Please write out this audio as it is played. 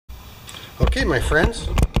Okay, my friends,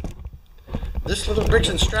 this little Briggs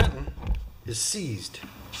 & Stratton is seized,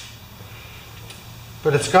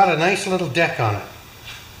 but it's got a nice little deck on it,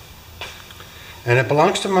 and it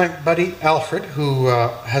belongs to my buddy Alfred, who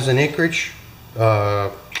has an acreage,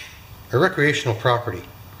 a recreational property,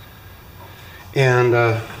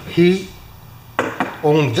 and he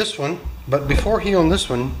owned this one, but before he owned this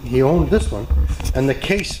one, he owned this one, and the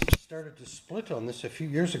case started to split on this a few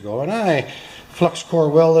years ago, and I flux core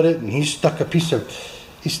welded it, and he stuck a piece of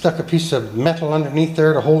metal underneath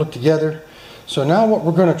there to hold it together. So now what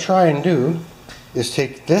we're going to try and do is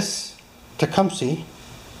take this Tecumseh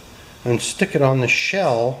and stick it on the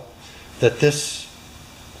shell that this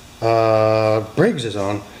Briggs is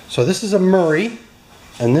on. So this is a Murray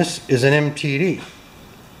and this is an MTD.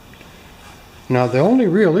 Now the only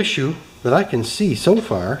real issue that I can see so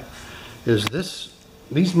far is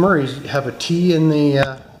these Murrays have a T in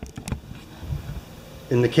the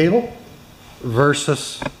cable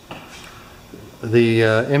versus the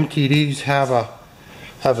MTDs have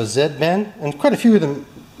a Z bend, and quite a few of them,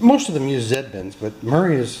 most of them use Z bends, but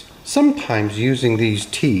Murray is sometimes using these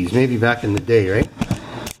T's, maybe back in the day, right?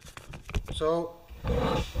 So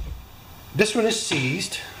this one is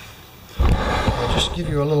seized. I'll just give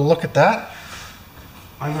you a little look at that.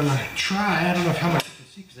 I'm going to try, I don't know how much you can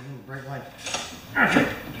see because I'm in the bright light. Okay.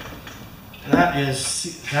 That is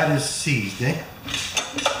seized, eh?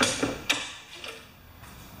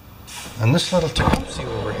 And this little Tecumseh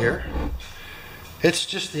over here, it's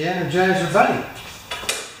just the Energizer Bunny.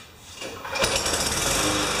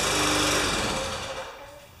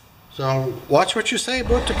 So watch what you say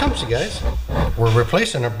about Tecumseh, guys. We're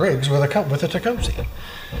replacing a Briggs with a Tecumseh.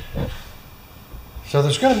 So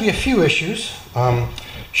there's going to be a few issues.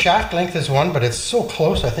 Shaft length is one, but it's so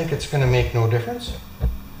close I think it's going to make no difference.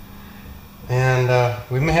 And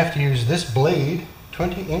we may have to use this blade,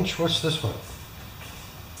 20-inch, what's this one?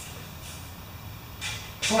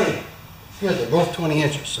 20. Yeah, they're both 20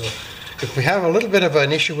 inches. So if we have a little bit of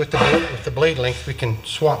an issue with the blade length, we can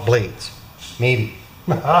swap blades. Maybe.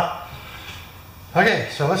 Okay,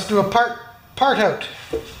 so let's do a part out.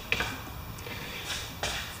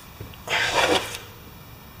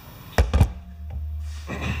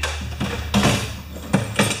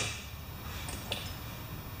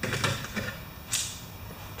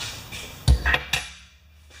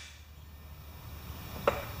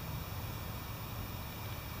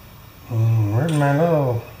 Where's my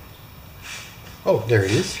little... Oh, there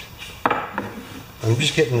it is. I'm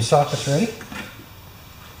just getting the sockets ready.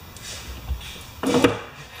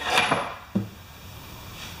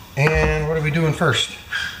 And what are we doing first?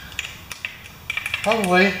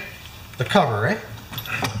 Probably the cover, right?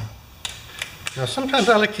 Now sometimes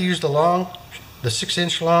I like to use the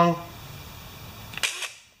 6-inch long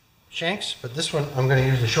shanks, but this one I'm going to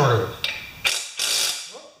use the shorter one.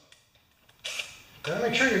 Gotta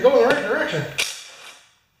make sure you're going the right direction.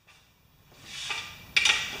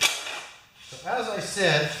 So as I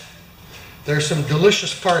said, there's some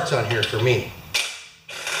delicious parts on here for me.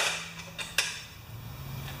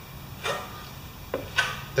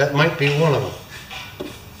 That might be one of them.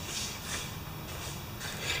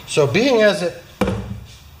 So being as it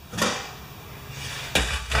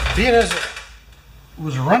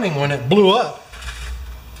was running when it blew up,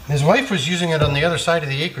 his wife was using it on the other side of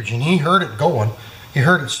the acreage, and he heard it going. He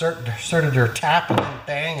heard it started to tap and then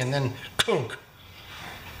bang and then clunk.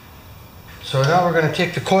 So now we're going to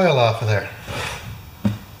take the coil off of there.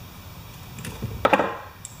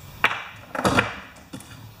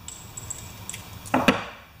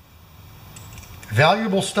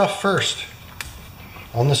 Valuable stuff first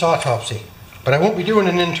on this autopsy, but I won't be doing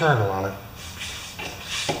an internal on it.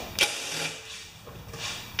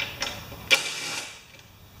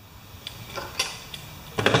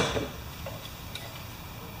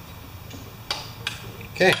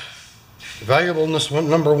 Okay, valuableness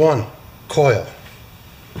number one, coil.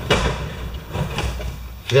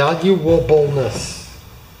 Valuableness.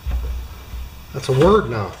 That's a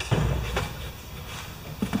word now.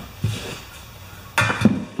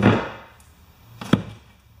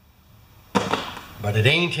 But it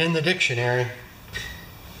ain't in the dictionary.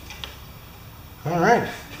 All right,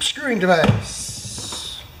 screwing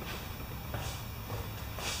device.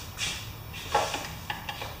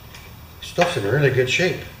 Stuff's in really good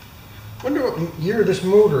shape. Wonder what year this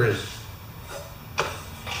motor is.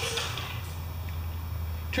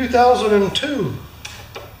 2002.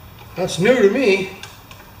 That's new to me.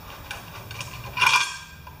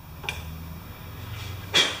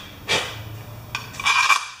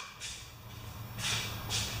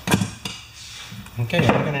 Okay,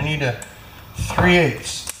 I'm going to need a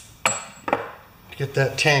 3/8 to Get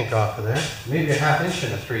that tank off of there. Maybe a 1/2 inch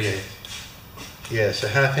and a 3/8. Yes, a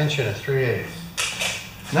 1/2 inch and a 3/8.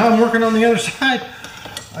 Now I'm working on the other side.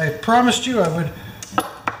 I promised you I would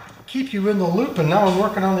keep you in the loop, and now I'm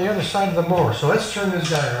working on the other side of the mower. So let's turn this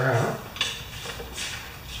guy around.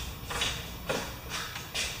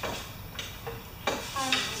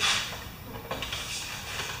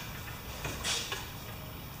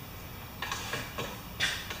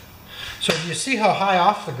 So do you see how high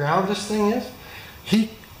off the ground this thing is?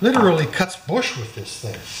 He literally cuts bush with this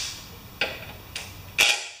thing.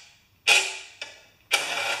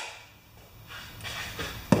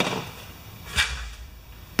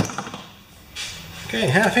 Okay,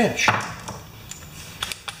 1/2 inch.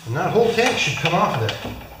 And that whole tank should come off of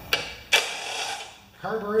there.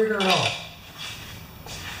 Carburetor and all.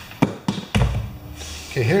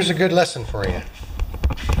 Okay, here's a good lesson for you.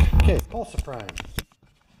 Okay, pulse prime.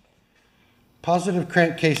 Positive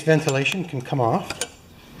crankcase ventilation can come off.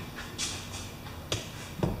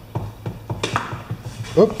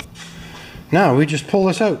 Oop. Now we just pull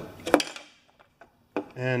this out.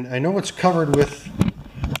 And I know it's covered with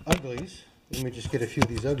uglies. Let me just get a few of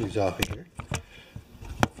these uglies off of here.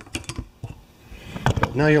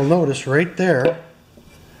 But now you'll notice right there,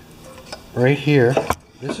 right here,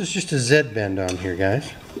 this is just a Z bend on here,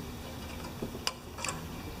 guys.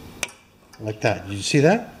 Like that. Did you see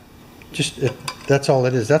that? That's all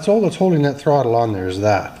it is. That's all that's holding that throttle on there, is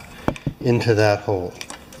that into that hole.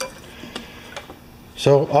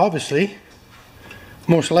 So obviously,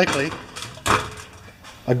 most likely,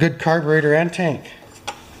 a good carburetor and tank.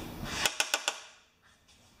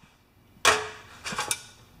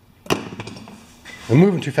 I'm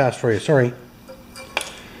moving too fast for you, sorry.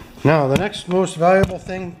 Now the next most valuable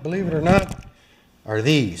thing, believe it or not, are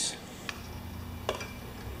these.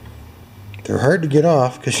 They're hard to get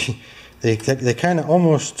off because they kind of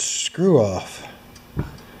almost screw off.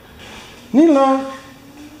 Nilo.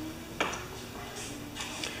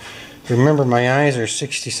 Remember, my eyes are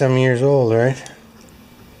 60-some years old, right?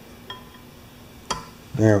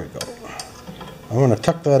 There we go. I want to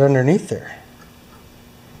tuck that underneath there.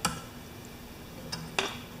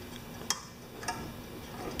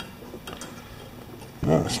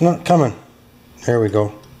 No, it's not coming. There we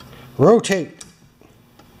go. Rotate.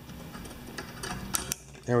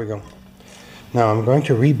 There we go. Now I'm going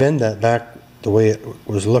to rebend that back the way it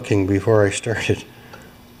was looking before I started.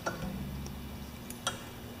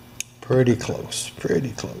 Pretty close,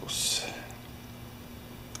 pretty close.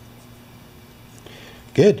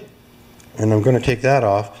 Good. And I'm going to take that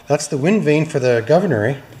off. That's the wind vane for the governor,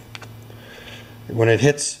 eh? When it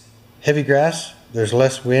hits heavy grass, there's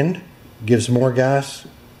less wind, gives more gas.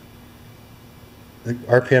 The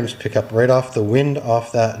RPMs pick up right off the wind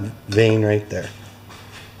off that vane right there.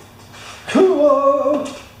 Cool!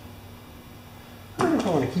 I don't know if I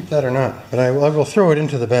want to keep that or not, but I will throw it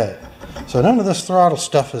into the bag. So none of this throttle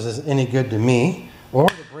stuff is any good to me, or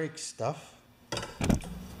the brake stuff.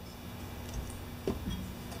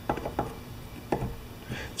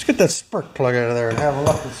 Let's get that spark plug out of there and have a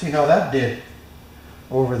look and see how that did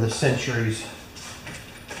over the centuries.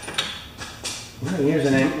 I'm going to use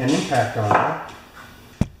an impact on that.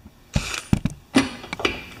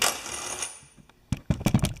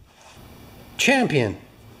 Champion.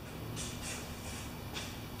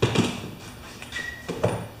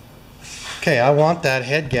 Okay, I want that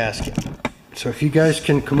head gasket. So if you guys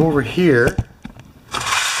can come over here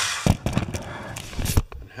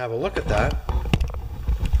and have a look at that.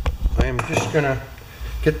 I am just going to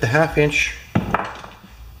get the 1/2 inch.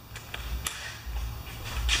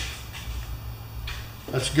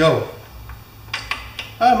 Let's go.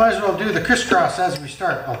 I might as well do the crisscross as we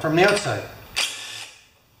start from the outside.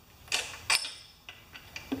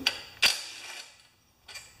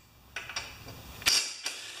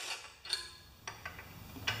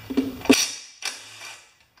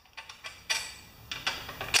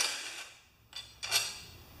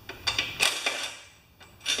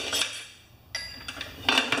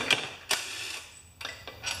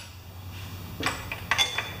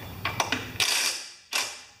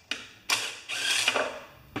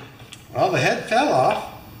 Well, the head fell off.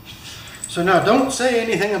 So now don't say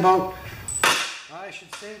anything about I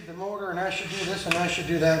should save the motor and I should do this and I should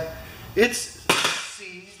do that. It's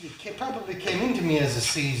seized. It probably came into me as a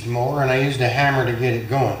seized motor and I used a hammer to get it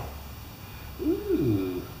going.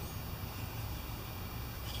 Ooh.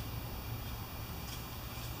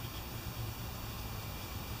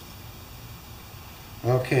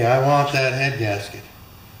 Okay, I want that head gasket.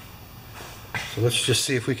 So let's just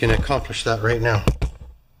see if we can accomplish that right now.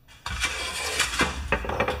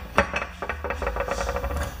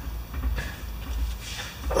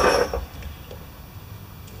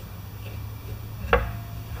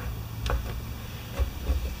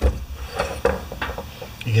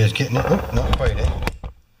 You guys getting it? Oh, not quite it.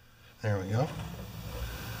 There we go.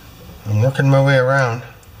 I'm working my way around.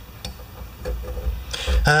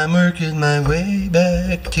 I'm working my way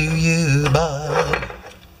back to you, Bob.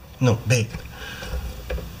 No, babe.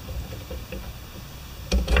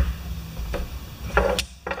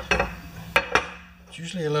 It's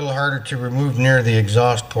usually a little harder to remove near the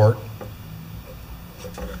exhaust port.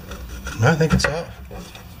 No, I think it's off.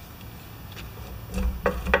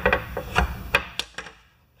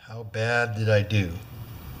 How bad did I do?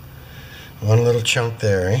 One little chunk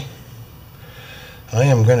there, eh? I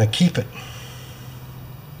am going to keep it.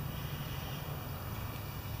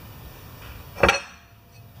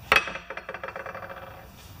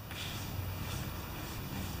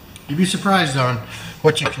 You'd be surprised on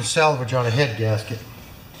what you can salvage on a head gasket.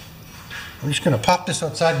 I'm just going to pop this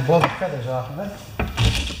outside and blow the feathers off of it.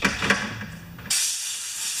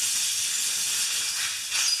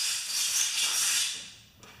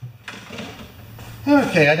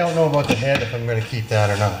 Okay, I don't know about the head, if I'm going to keep that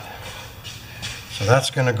or not. So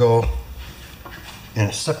that's going to go in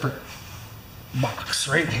a separate box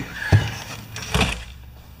right here.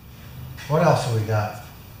 What else have we got?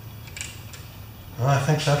 Well, I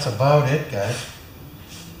think that's about it, guys.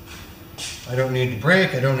 I don't need the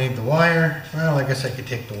brake, I don't need the wire. Well, I guess I could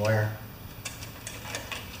take the wire.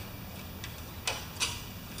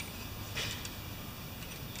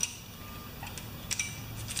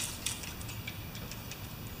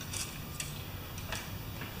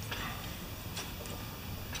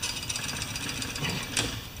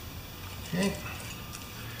 Okay.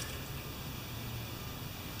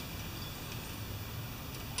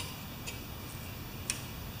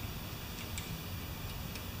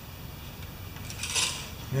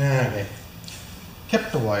 Okay.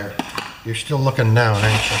 Kept the wire. You're still looking down,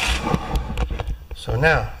 aren't you? So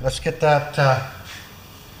now, let's get that,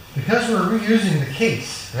 because we're reusing the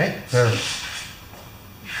case, right? The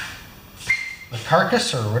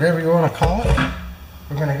carcass, or whatever you want to call it.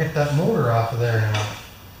 We're going to get that motor off of there now.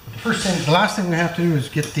 But the last thing we have to do is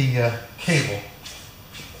get the cable.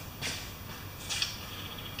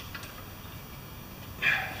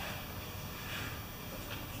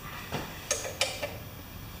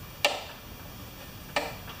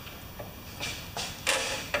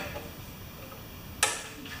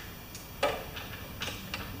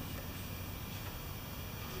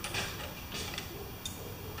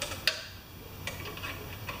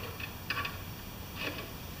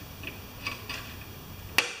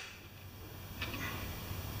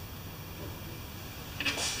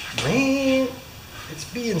 Man, it's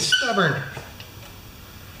being stubborn.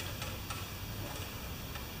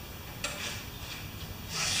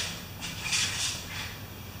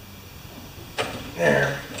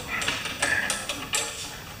 There.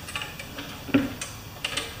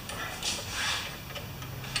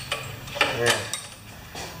 There.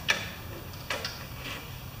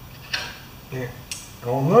 There.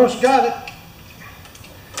 Almost got it.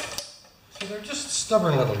 So they're just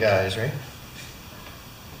stubborn little guys, right?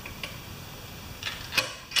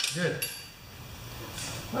 Good.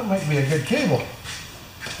 That might be a good cable.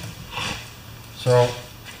 So,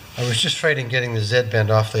 I was just fighting getting the Z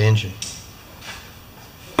bend off the engine.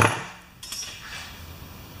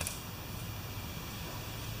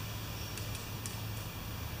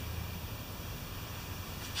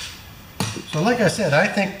 So like I said, I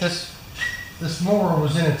think this mower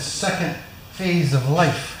was in its second phase of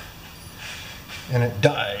life. And it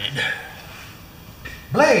died.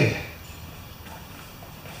 Blade!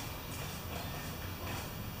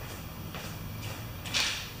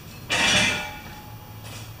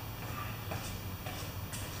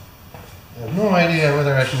 I have no idea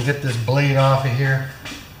whether I can get this blade off of here.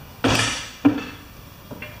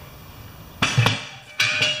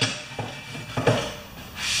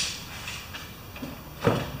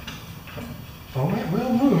 Oh, it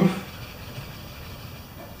will move.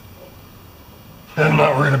 I'm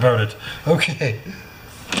not worried about it. Okay.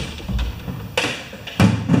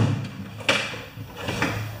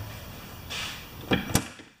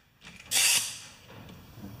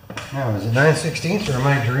 Now, is it 9/16 or am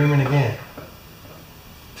I dreaming again?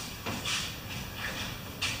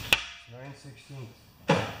 9/16.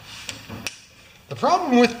 The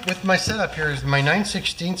problem with my setup here is my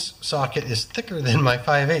 9/16 socket is thicker than my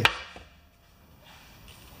 5/8.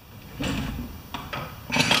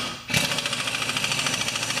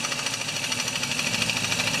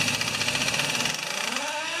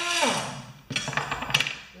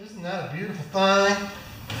 Isn't that a beautiful thing?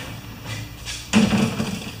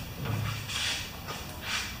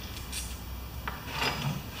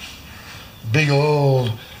 Big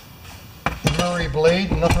old Murray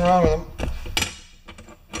blade, nothing wrong with them.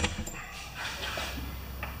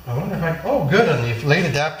 back. Oh, good, and the late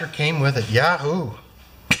adapter came with it. Yahoo!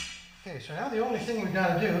 Okay, so now the only thing we've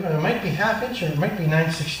got to do, and it might be 1/2 inch or it might be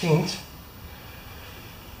 9/16,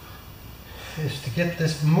 is to get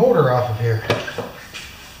this motor off of here.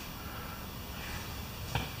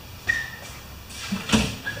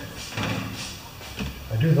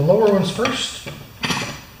 I do the lower ones first.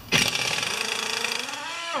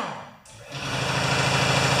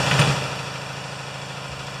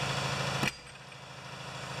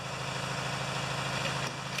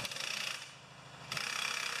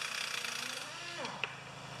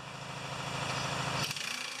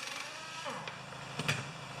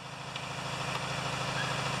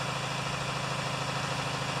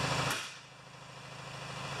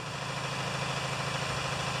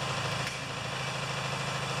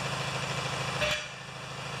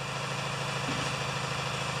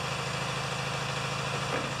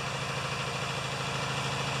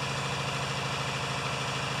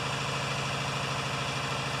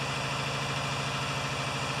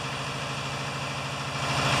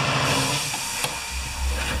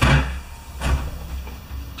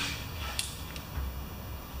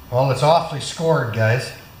 Well, it's awfully scored,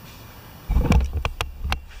 guys.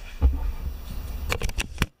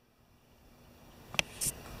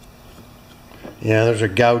 Yeah, those are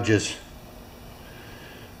gouges.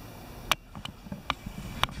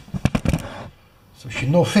 So she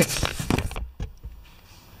no fix.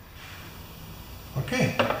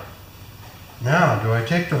 Okay. Now, do I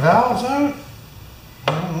take the valves out?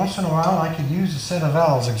 Well, once in a while I could use a set of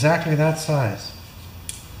valves exactly that size.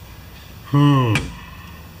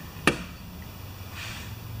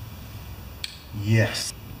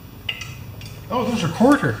 Yes. Oh, those are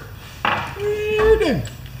quarter. Weird.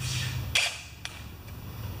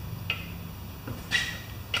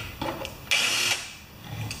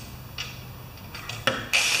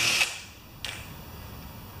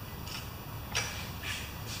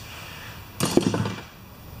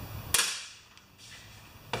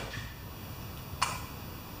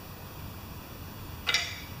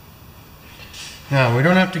 Now, we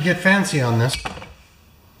don't have to get fancy on this.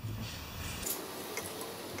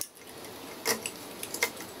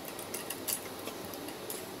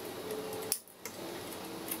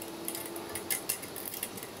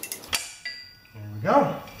 There we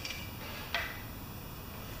go.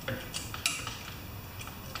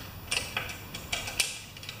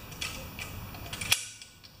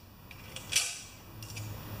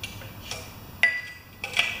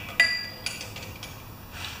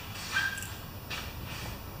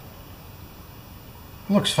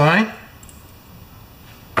 Looks fine.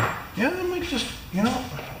 Yeah, I might just, you know,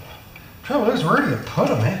 trouble is where do you put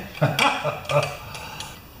them, eh?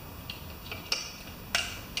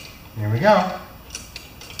 Here we go.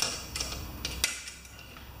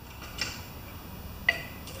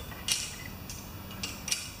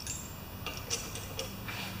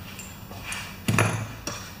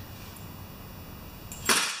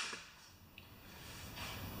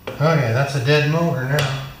 Okay, that's a dead motor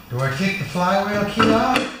now. Do I take the flywheel key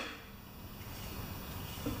off?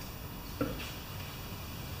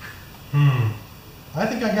 I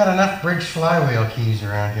think I got enough Briggs flywheel keys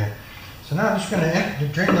around here. So now I'm just going to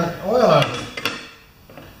drain the oil out of it.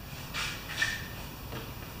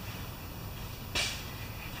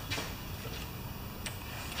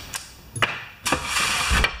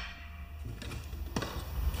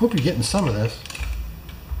 Hope you're getting some of this.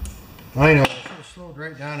 I know, I should have slowed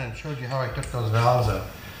right down and showed you how I took those valves out.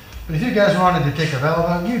 But if you guys wanted to take a valve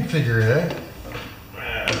out, you'd figure it out.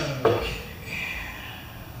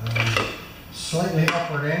 Okay. Slightly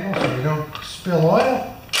upward angle so you don't spill oil.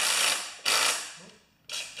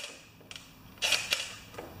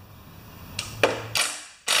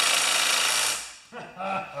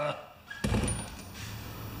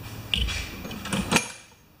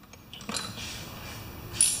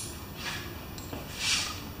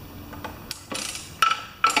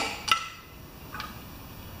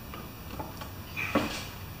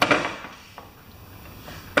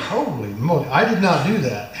 Holy moly, I did not do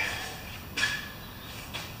that.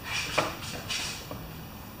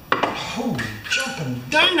 Holy jumping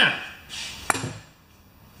Dinah!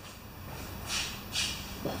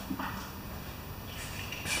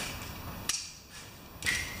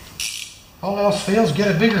 All else fails,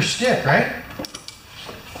 get a bigger stick, right?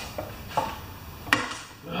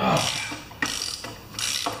 Ugh.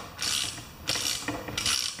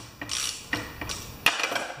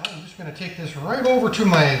 I'm just going to take this right over to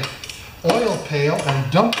my oil pail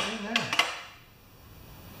and dump it in there.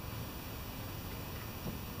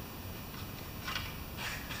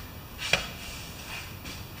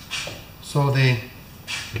 So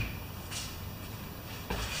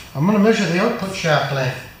I'm going to measure the output shaft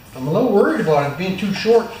length. I'm a little worried about it being too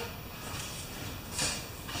short.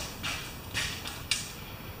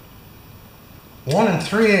 1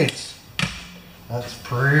 3/8. That's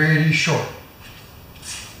pretty short.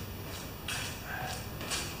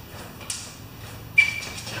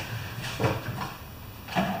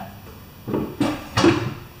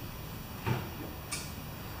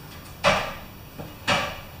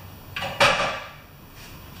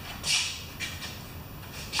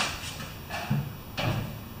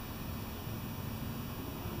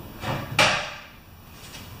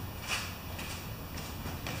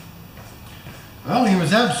 Well, he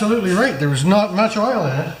was absolutely right. There was not much oil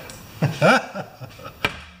in it.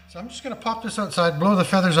 So I'm just going to pop this outside, blow the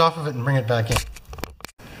feathers off of it, and bring it back in.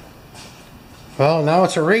 Well, now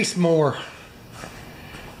it's a race mower.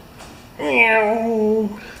 Okay,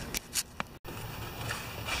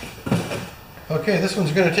 this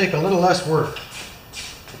one's going to take a little less work.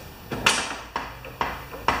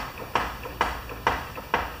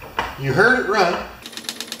 You heard it run.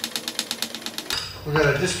 We've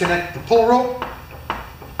got to disconnect the pull rope,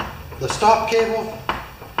 the stop cable,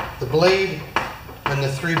 the blade, and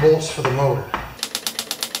the 3 bolts for the motor.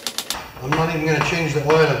 I'm not even going to change the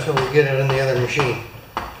oil until we get it in the other machine.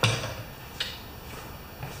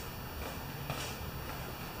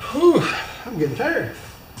 Whew, I'm getting tired.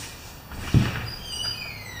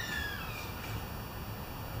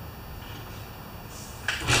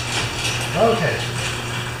 Okay.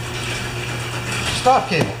 Stop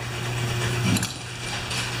cable.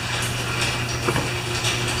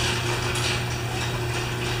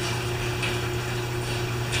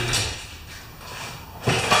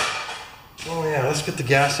 Oh yeah, let's get the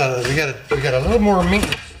gas out of it. We got a little more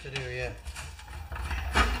maintenance to do yet.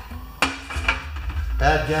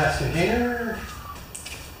 Bad gas in here.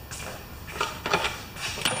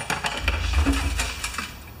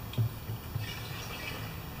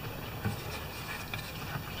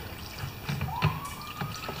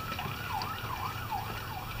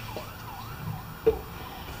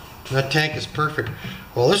 That tank is perfect.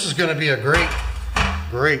 Well, this is going to be a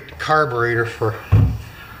great carburetor for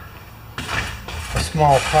a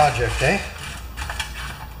small project, eh?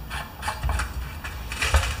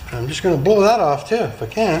 I'm just going to blow that off too, if I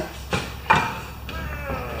can.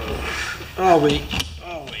 I'll wait.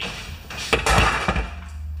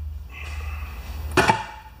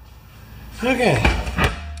 Okay.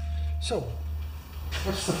 So,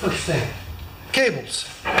 what's the first thing? Cables.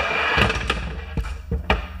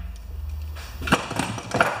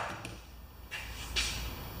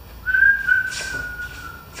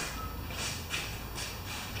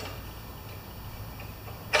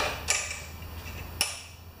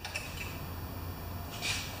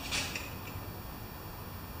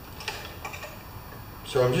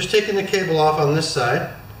 So I'm just taking the cable off on this side.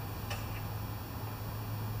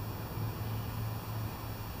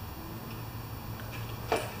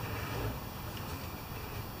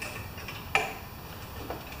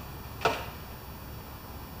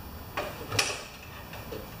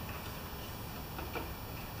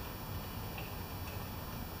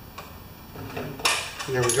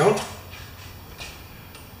 There we go.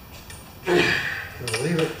 We'll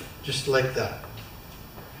leave it just like that.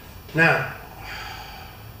 Now,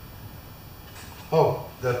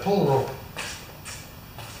 the pull rope.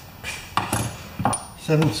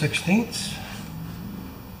 7/16.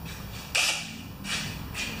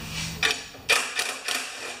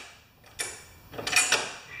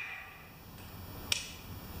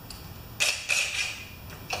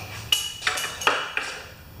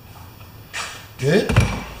 Good.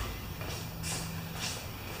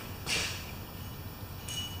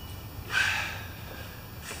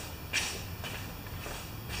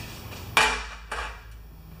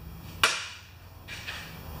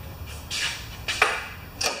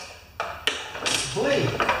 Blade.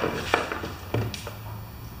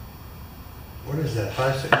 What is that?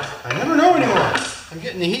 5, 6? I never know anymore. I'm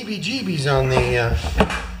getting the heebie-jeebies on the.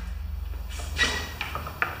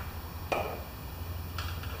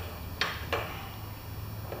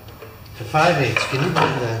 The 5/8. Can you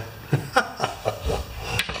believe that?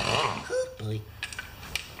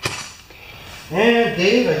 And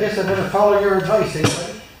Dave, I guess I better follow your advice, eh,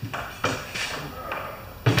 buddy?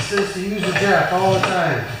 It says to use a jack all the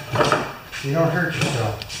time. You don't hurt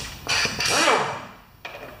yourself.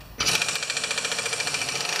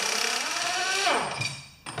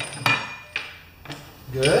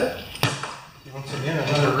 Good. Once again,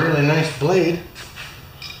 another really nice blade.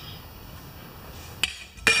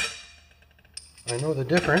 I know the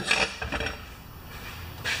difference.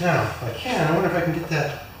 Now, if I can, I wonder if I can get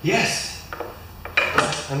that. Yes!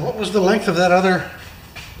 And what was the length of that other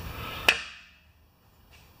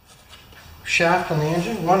shaft on the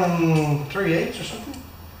engine, 1 3/8 or something.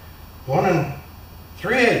 1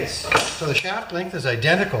 3/8. So the shaft length is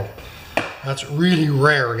identical. That's really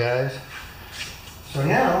rare, guys. So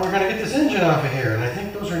now we're going to get this engine off of here, and I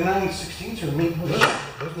think those are 9/16 or maybe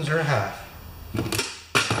those ones are a half.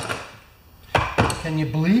 Can you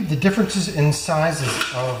believe the differences in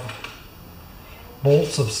sizes of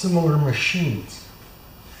bolts of similar machines?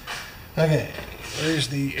 Okay, there's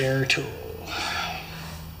the air tool.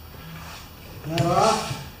 That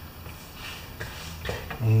off.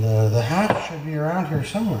 And the half should be around here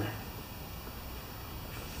somewhere.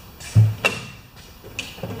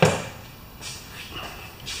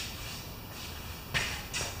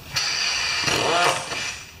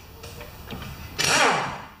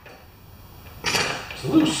 It's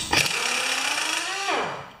loose.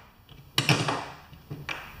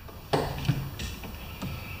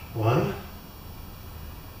 One,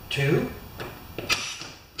 two,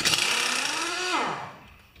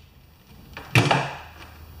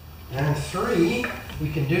 and three.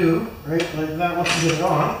 We can do right like that once we get it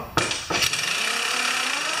on.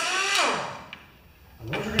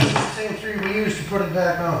 And those are going to be the same three we used to put it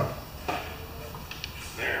back on.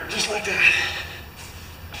 There, just like that.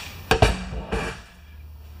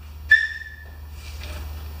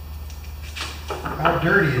 How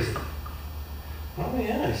dirty is it? Oh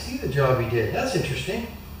yeah, I see the job he did. That's interesting.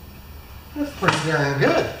 That's pretty darn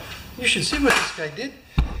good. You should see what this guy did.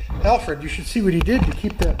 Alfred, you should see what he did to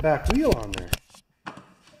keep that back wheel on there.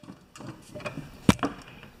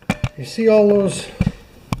 You see all those?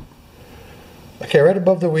 Okay, right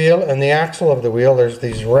above the wheel and the axle of the wheel, there's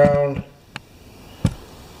these round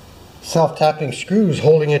self-tapping screws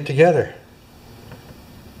holding it together.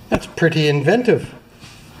 That's pretty inventive.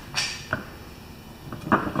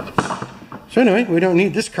 So anyway, we don't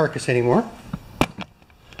need this carcass anymore.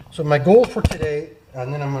 So my goal for today,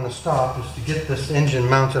 and then I'm going to stop, is to get this engine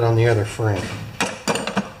mounted on the other frame.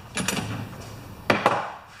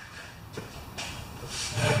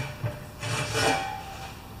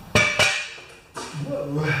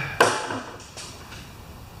 Whoa.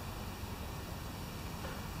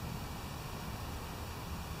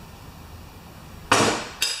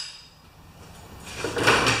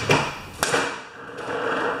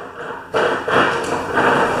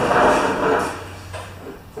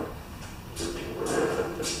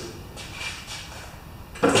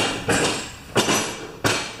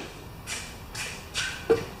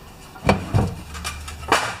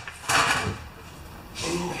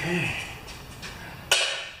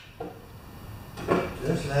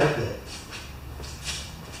 Just like that.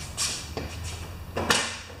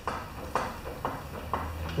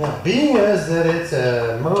 Now, being as that it's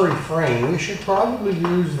a Murray frame, we should probably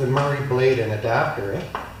use the Murray blade and adapter, eh?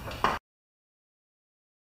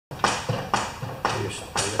 I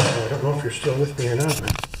don't know if you're still with me or not,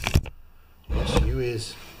 but yes, you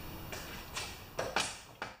is.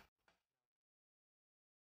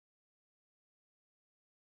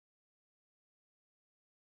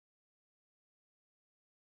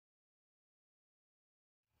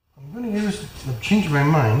 I'm going to use, I've changed my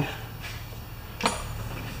mind.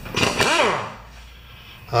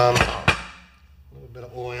 A little bit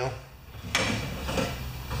of oil.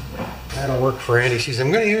 That'll work for Andy. Sees I'm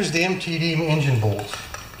going to use the MTD engine bolts.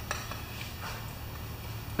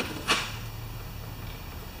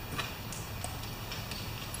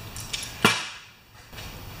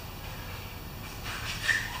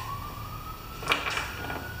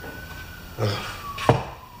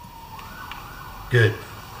 Good.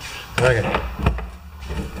 Okay.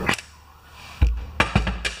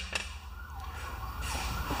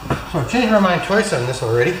 So I've changed my mind twice on this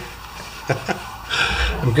already.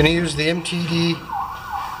 I'm going to use the MTD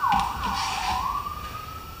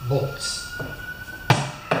bolts.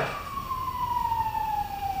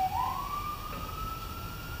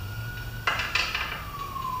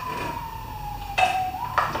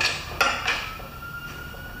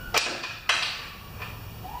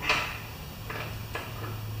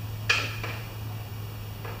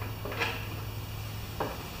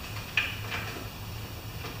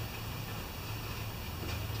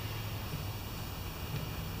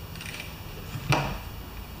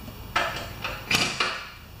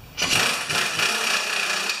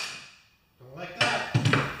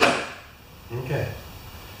 Okay.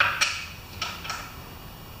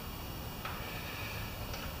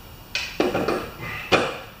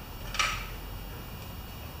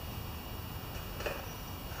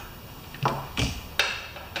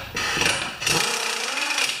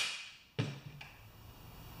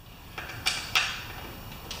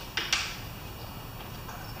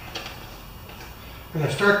 I'm going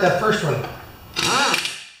to start that first one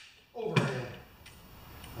overhand.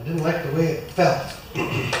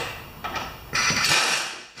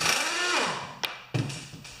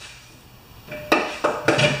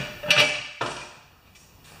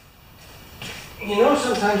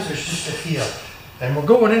 sometimes there's just a feel. And we're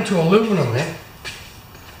going into aluminum, eh?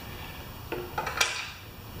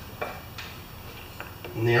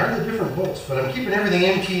 And they are the different bolts, but I'm keeping everything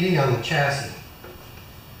MTD on the chassis.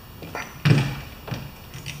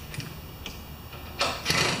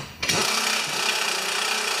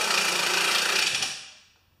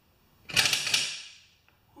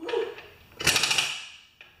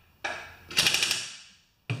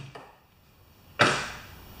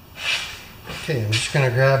 Okay, I'm just going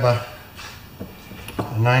to grab a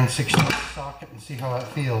 9/16 socket and see how that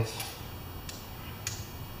feels.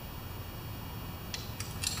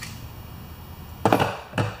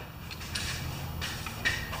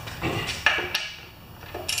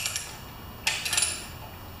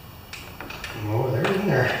 Oh, they're in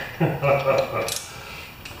there.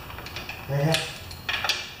 Yeah.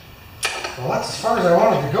 Well, that's as far as I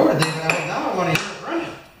wanted to go today, but now I want to hear it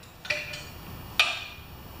running.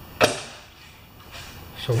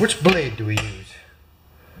 So which blade do we use?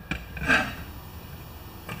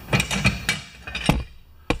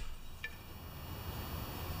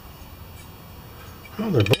 Oh,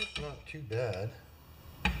 they're both not too bad.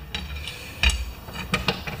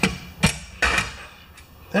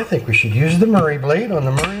 I think we should use the Murray blade on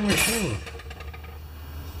the Murray machine.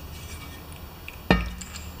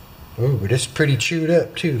 Ooh, but it's pretty chewed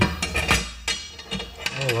up too.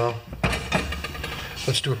 Oh well.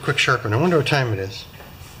 Let's do a quick sharpen. I wonder what time it is.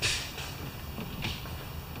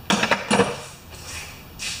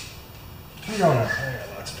 We're going up. I got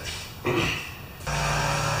lots of time.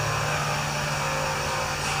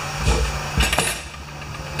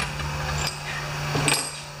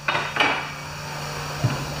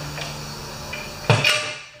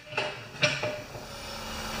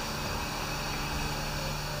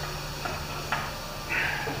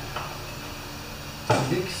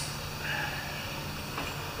 Briggs.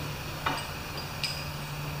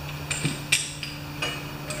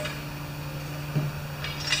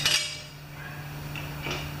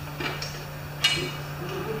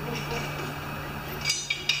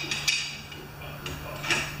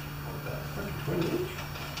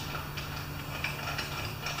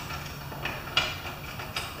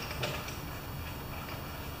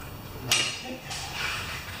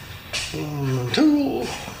 And tool.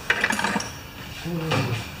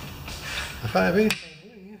 A 5/8, I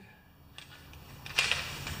believe.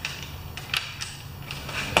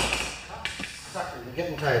 Sucker, you're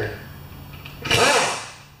getting tired.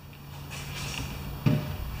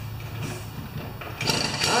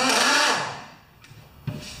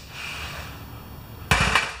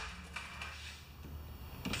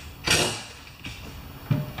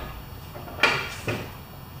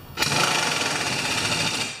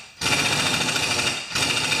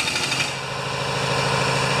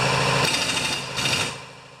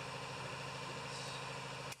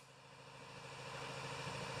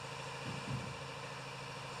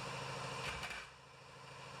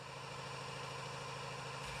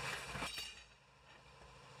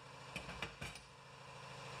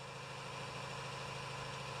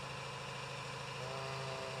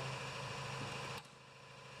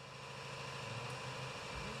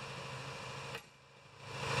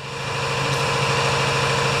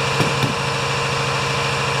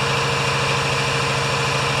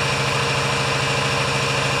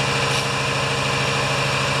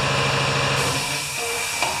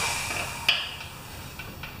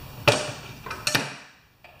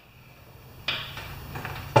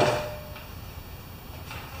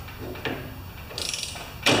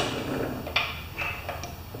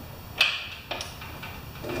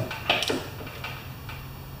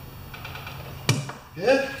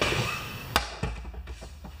 Good.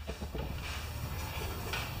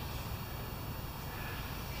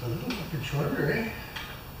 A little bit shorter, eh?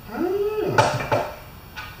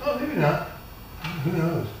 Oh, maybe not. Who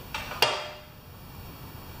knows?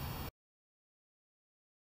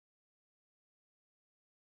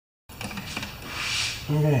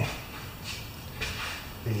 Okay.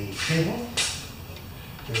 The cable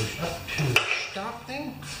goes up to the stop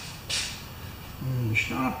thing. And the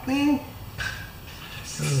stop thing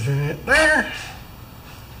goes in it there.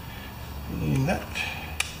 And that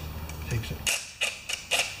takes it.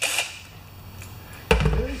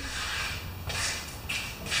 Okay.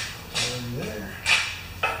 Over there.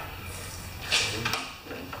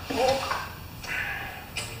 Oh.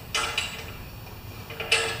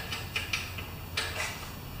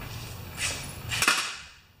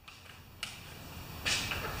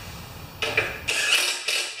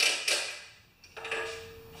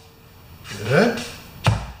 Good.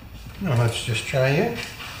 Now let's just try it.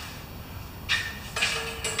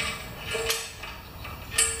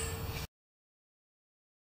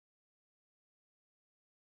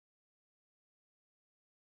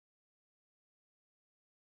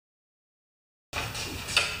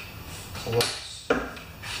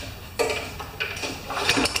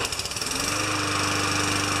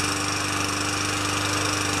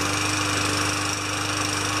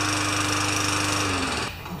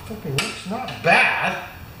 not bad.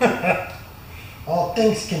 All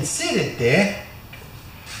things considered there.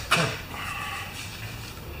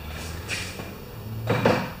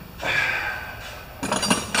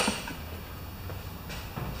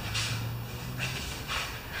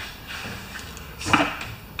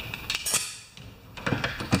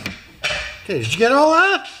 Okay, did you get all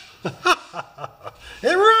that?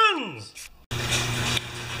 It runs!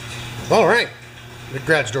 All right, the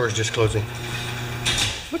garage door is just closing.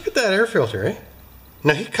 Look at that air filter, eh?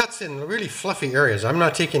 Now he cuts in really fluffy areas. I'm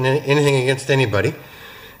not taking anything against anybody.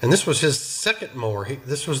 And this was his second mower.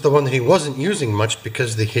 This was the one that he wasn't using much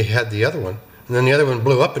because he had the other one. And then the other one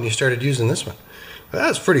blew up and he started using this one.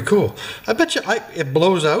 That's pretty cool. I bet you it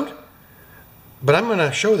blows out, but I'm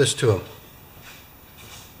gonna show this to him.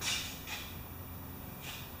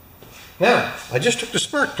 Now, I just took the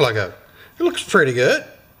spark plug out. It looks pretty good.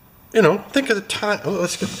 You know, think of the time. Oh,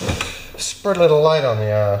 let's spread a little light on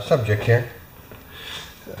the subject here.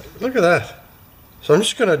 Look at that. So I'm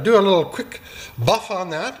just going to do a little quick buff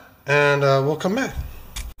on that, and we'll come back.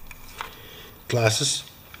 Glasses.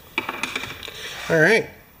 All right.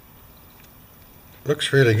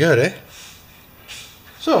 Looks really good, eh?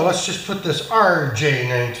 So let's just put this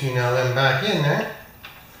RJ19LM back in there.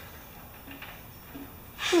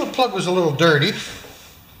 Well, the plug was a little dirty,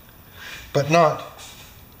 but not.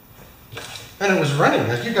 And it was running.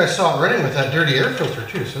 Like you guys saw it running with that dirty air filter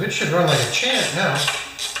too, so it should run like a champ now.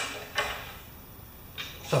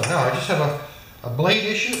 So now I just have a blade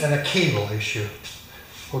issue and a cable issue.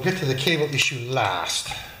 We'll get to the cable issue last.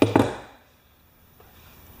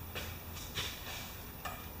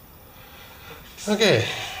 Okay,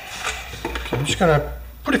 I'm just gonna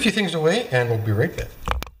put a few things away and we'll be right back.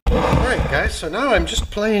 Alright guys, so now I'm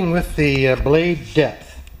just playing with the blade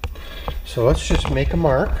depth. So let's just make a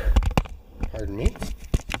mark. Pardon me.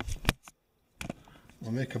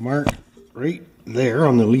 We'll make a mark right there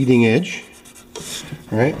on the leading edge.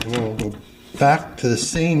 Alright, and then we'll go back to the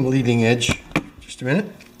same leading edge. Just a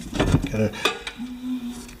minute.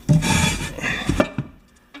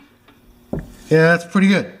 Yeah, that's pretty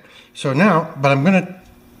good. So now, but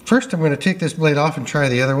first I'm going to take this blade off and try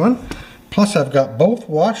the other one. Plus I've got both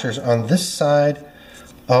washers on this side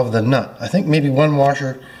of the nut. I think maybe one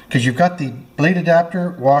washer, because you've got the blade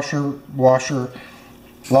adapter, washer,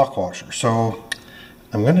 lock washer. So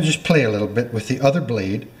I'm going to just play a little bit with the other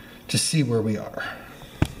blade to see where we are.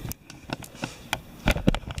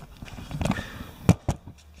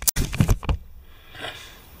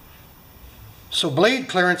 So blade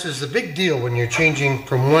clearance is the big deal when you're changing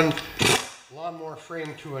from one lawnmower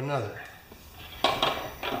frame to another.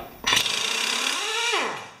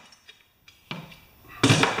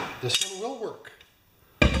 This one will work.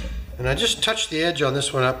 And I just touched the edge on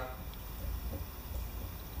this one up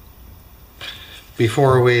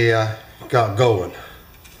before we got going.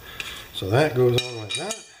 So that goes on like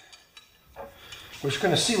that. We're just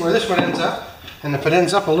going to see where this one ends up. And if it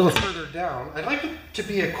ends up a little further down, I'd like it to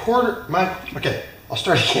be a quarter, okay, I'll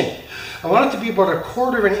start again. I want it to be about a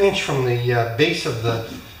quarter of an inch from the base of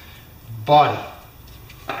the body.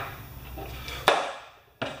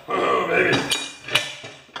 Oh, baby.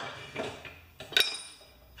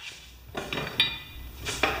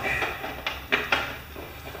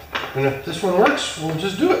 And if this one works, we'll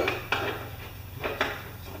just do it.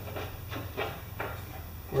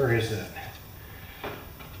 Where is that?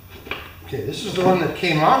 Okay, this is the one that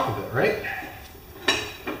came off of it, right?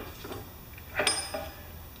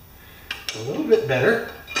 A little bit better.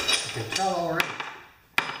 I can tell already.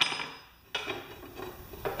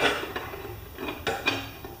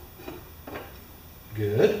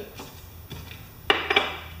 Good.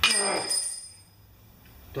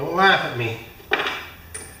 Don't laugh at me.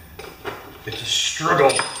 It's a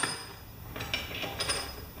struggle.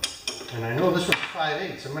 And I know this one's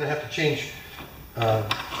 5/8, so I'm going to have to change.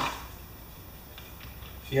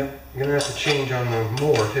 Yep, I'm going to have to change on the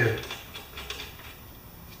mower too.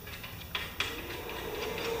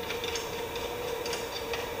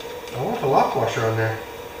 I want the lock washer on there.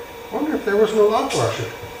 I wonder if there was no lock washer.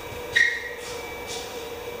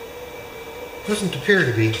 Doesn't appear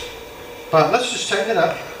to be. But let's just tighten it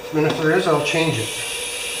up, and if there is, I'll change it.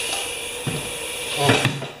 Oh.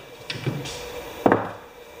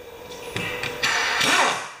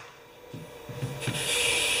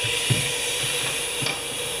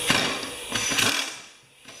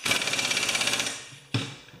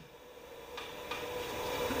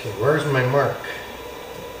 Okay, where's my mark?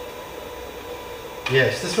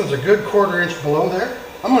 Yes, this one's a good quarter inch below there.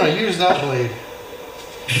 I'm going to use that blade,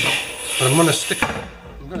 but I'm going to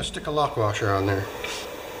stick a lock washer on there.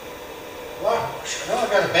 Lock washer. Now I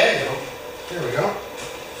got a bag of them. There we go.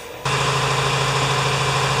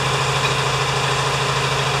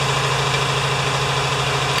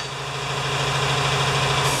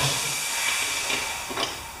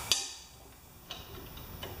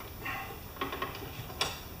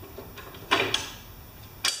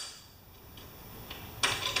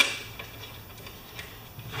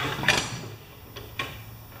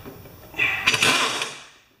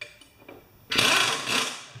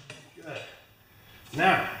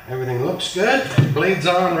 looks good. Blade's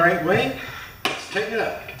on the right way. Let's tighten it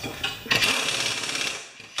up.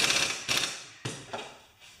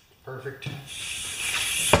 Perfect.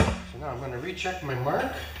 So now I'm going to recheck my mark.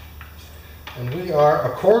 And we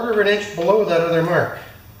are 1/4 of an inch below that other mark.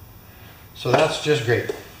 So that's just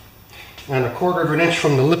great. And 1/4 of an inch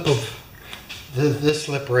from the lip of this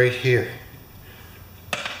lip right here.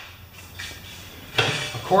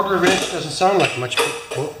 1/4 of an inch doesn't sound like much,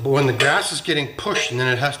 but when the grass is getting pushed and then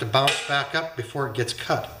it has to bounce back up before it gets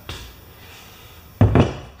cut.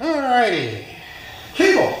 Alrighty,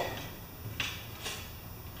 cable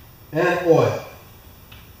and oil.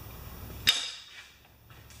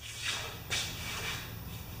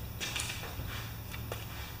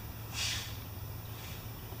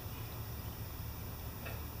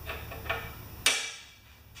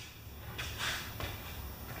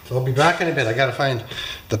 So I'll be back in a bit. I gotta find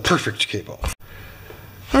the perfect cable.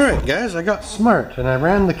 Alright guys, I got smart and I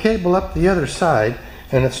ran the cable up the other side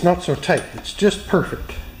and it's not so tight. It's just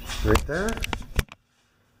perfect. Right there.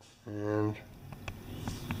 And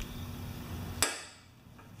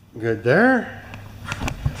good there.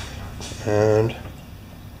 And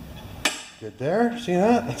good there. See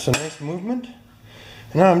that? That's a nice movement.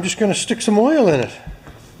 Now I'm just gonna stick some oil in it.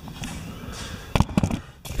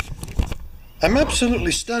 I'm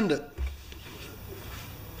absolutely stunned at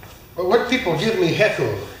what people give me heck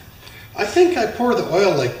over. I think I pour the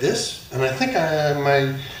oil like this, and I think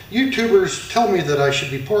my YouTubers tell me that I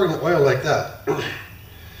should be pouring the oil like that.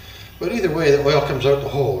 But either way, the oil comes out the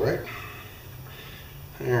hole, right?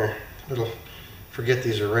 There, forget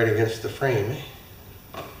these are right against the frame,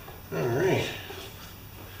 eh? All right.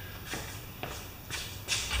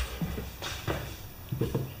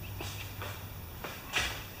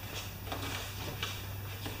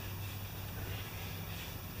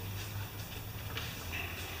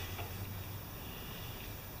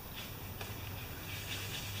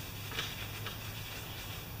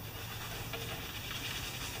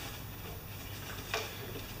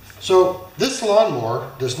 So this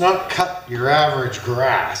lawnmower does not cut your average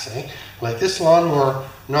grass, eh? Like this lawnmower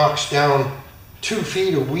knocks down 2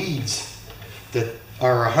 feet of weeds that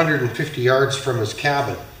are 150 yards from his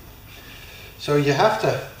cabin. So you have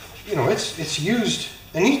to, you know, it's used,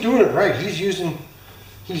 and he's doing it right. He's using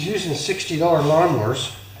 $60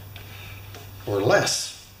 lawnmowers or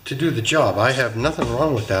less to do the job. I have nothing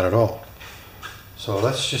wrong with that at all. So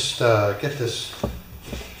let's just get this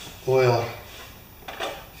oil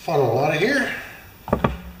funnel out of here.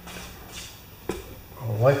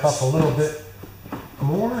 I'll wipe up a little bit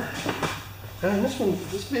more. And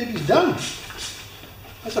this baby's done.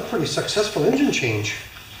 That's a pretty successful engine change.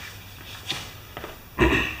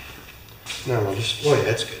 Now we'll just, oh yeah,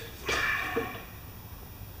 that's good.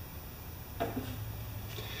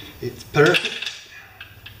 It's perfect.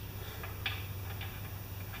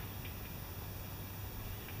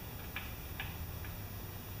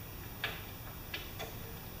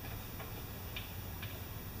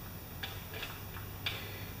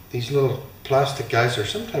 These little plastic guys are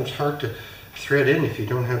sometimes hard to thread in if you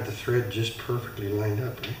don't have the thread just perfectly lined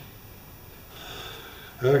up, right?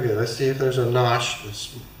 Okay, let's see if there's a notch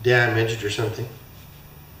that's damaged or something.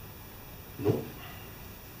 Nope.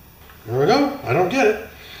 There we go. I don't get it.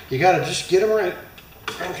 You gotta just get them right.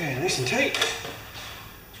 Okay, nice and tight.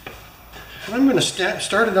 And I'm gonna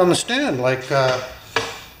start it on the stand like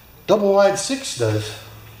double wide 6 does.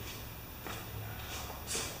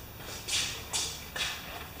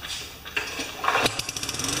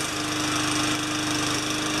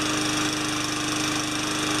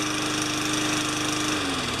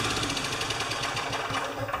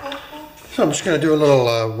 So I'm just going to do a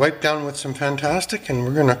little wipe down with some Fantastic, and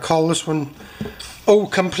we're going to call this one O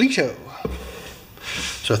Completo.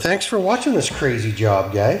 So thanks for watching this crazy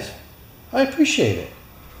job, guys. I appreciate it.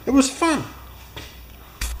 It was fun.